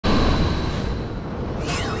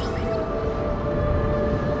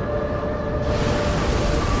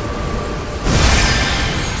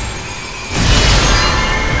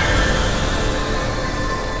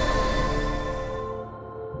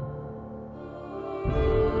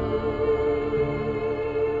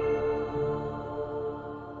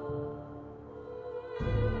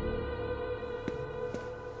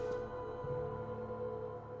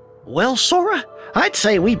Well, Sora, I'd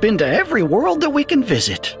say we've been to every world that we can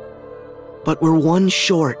visit. But we're one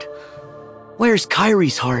short. Where's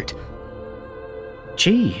Kairi's heart?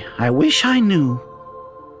 Gee, I wish I knew.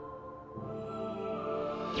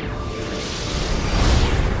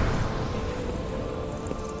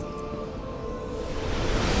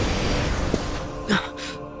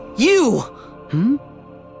 You! Hmm?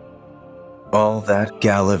 All that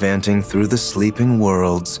gallivanting through the sleeping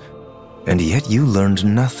worlds, and yet you learned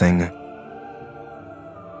nothing.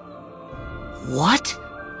 What?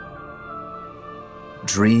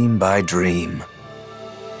 Dream by dream.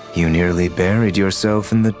 You nearly buried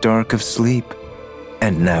yourself in the dark of sleep,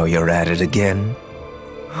 and now you're at it again.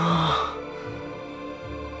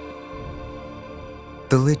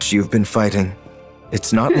 The Lich you've been fighting,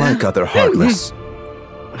 it's not like other Heartless.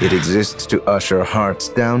 It exists to usher hearts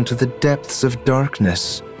down to the depths of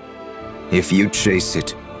darkness. If you chase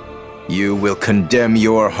it, you will condemn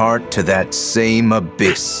your heart to that same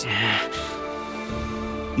abyss.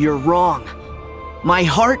 You're wrong. My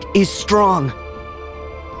heart is strong.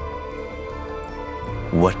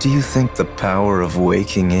 What do you think the power of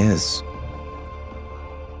waking is?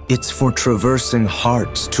 It's for traversing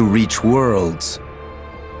hearts to reach worlds,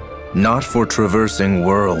 not for traversing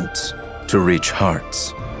worlds to reach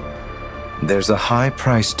hearts. There's a high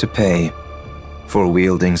price to pay for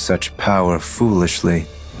wielding such power foolishly.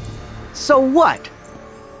 So what?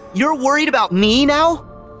 You're worried about me now?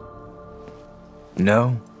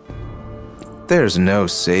 No. There's no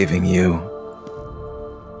saving you.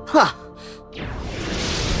 Huh.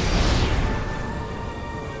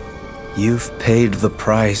 You've paid the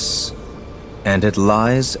price, and it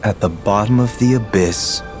lies at the bottom of the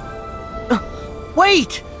abyss.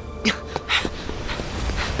 Wait!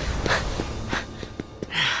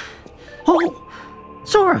 Oh,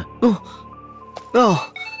 Sora!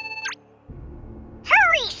 Oh.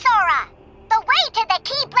 Hurry, Sora! The way to the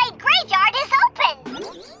Keyblade Graveyard is open!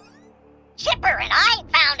 Chipper and I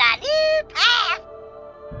found a new path!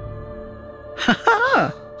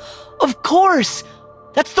 Ha-ha! Of course!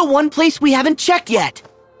 That's the one place we haven't checked yet!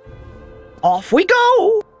 Off we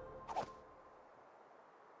go!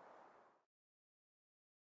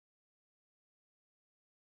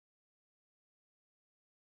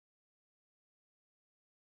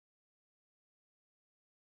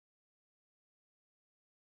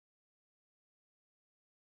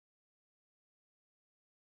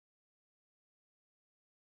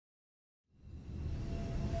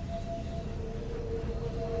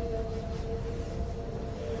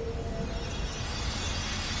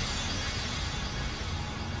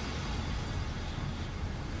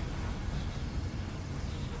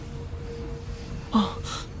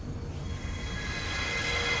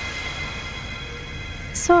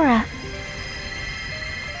 Sora.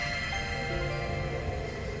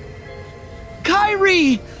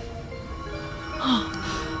 Kairi!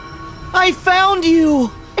 I found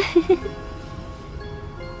you!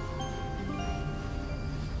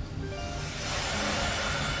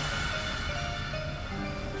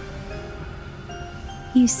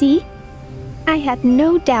 You see? I had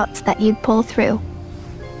no doubts that you'd pull through.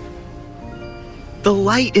 The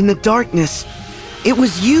light in the darkness. It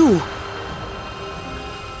was you!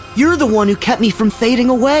 You're the one who kept me from fading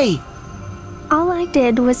away! All I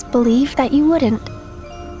did was believe that you wouldn't.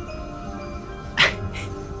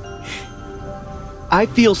 I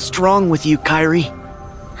feel strong with you, Kairi.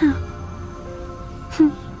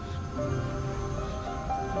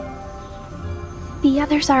 The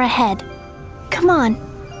others are ahead. Come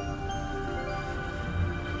on.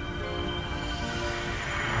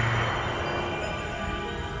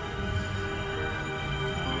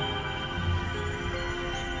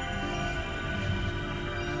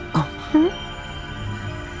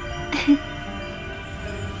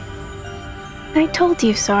 I told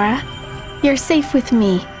you, Sora. You're safe with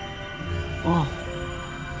me. Oh.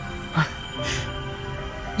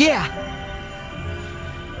 Yeah!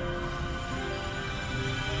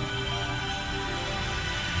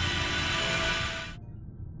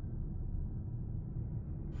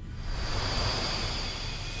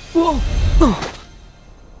 Whoa! Oh.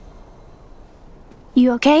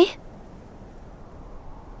 You okay?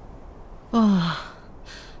 Oh.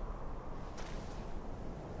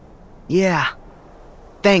 Yeah.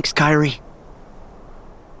 Thanks, Kairi.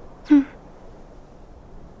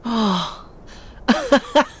 Oh.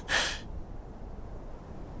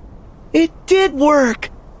 It did work!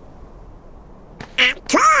 Of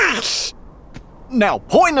course! Now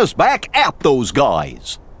point us back at those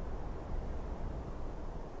guys.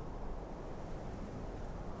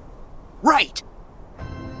 Right!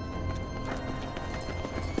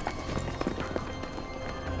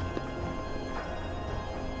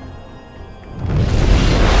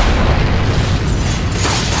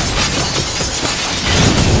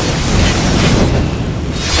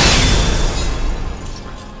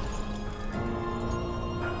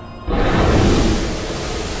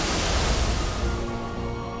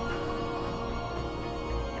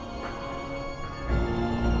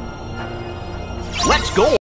 go.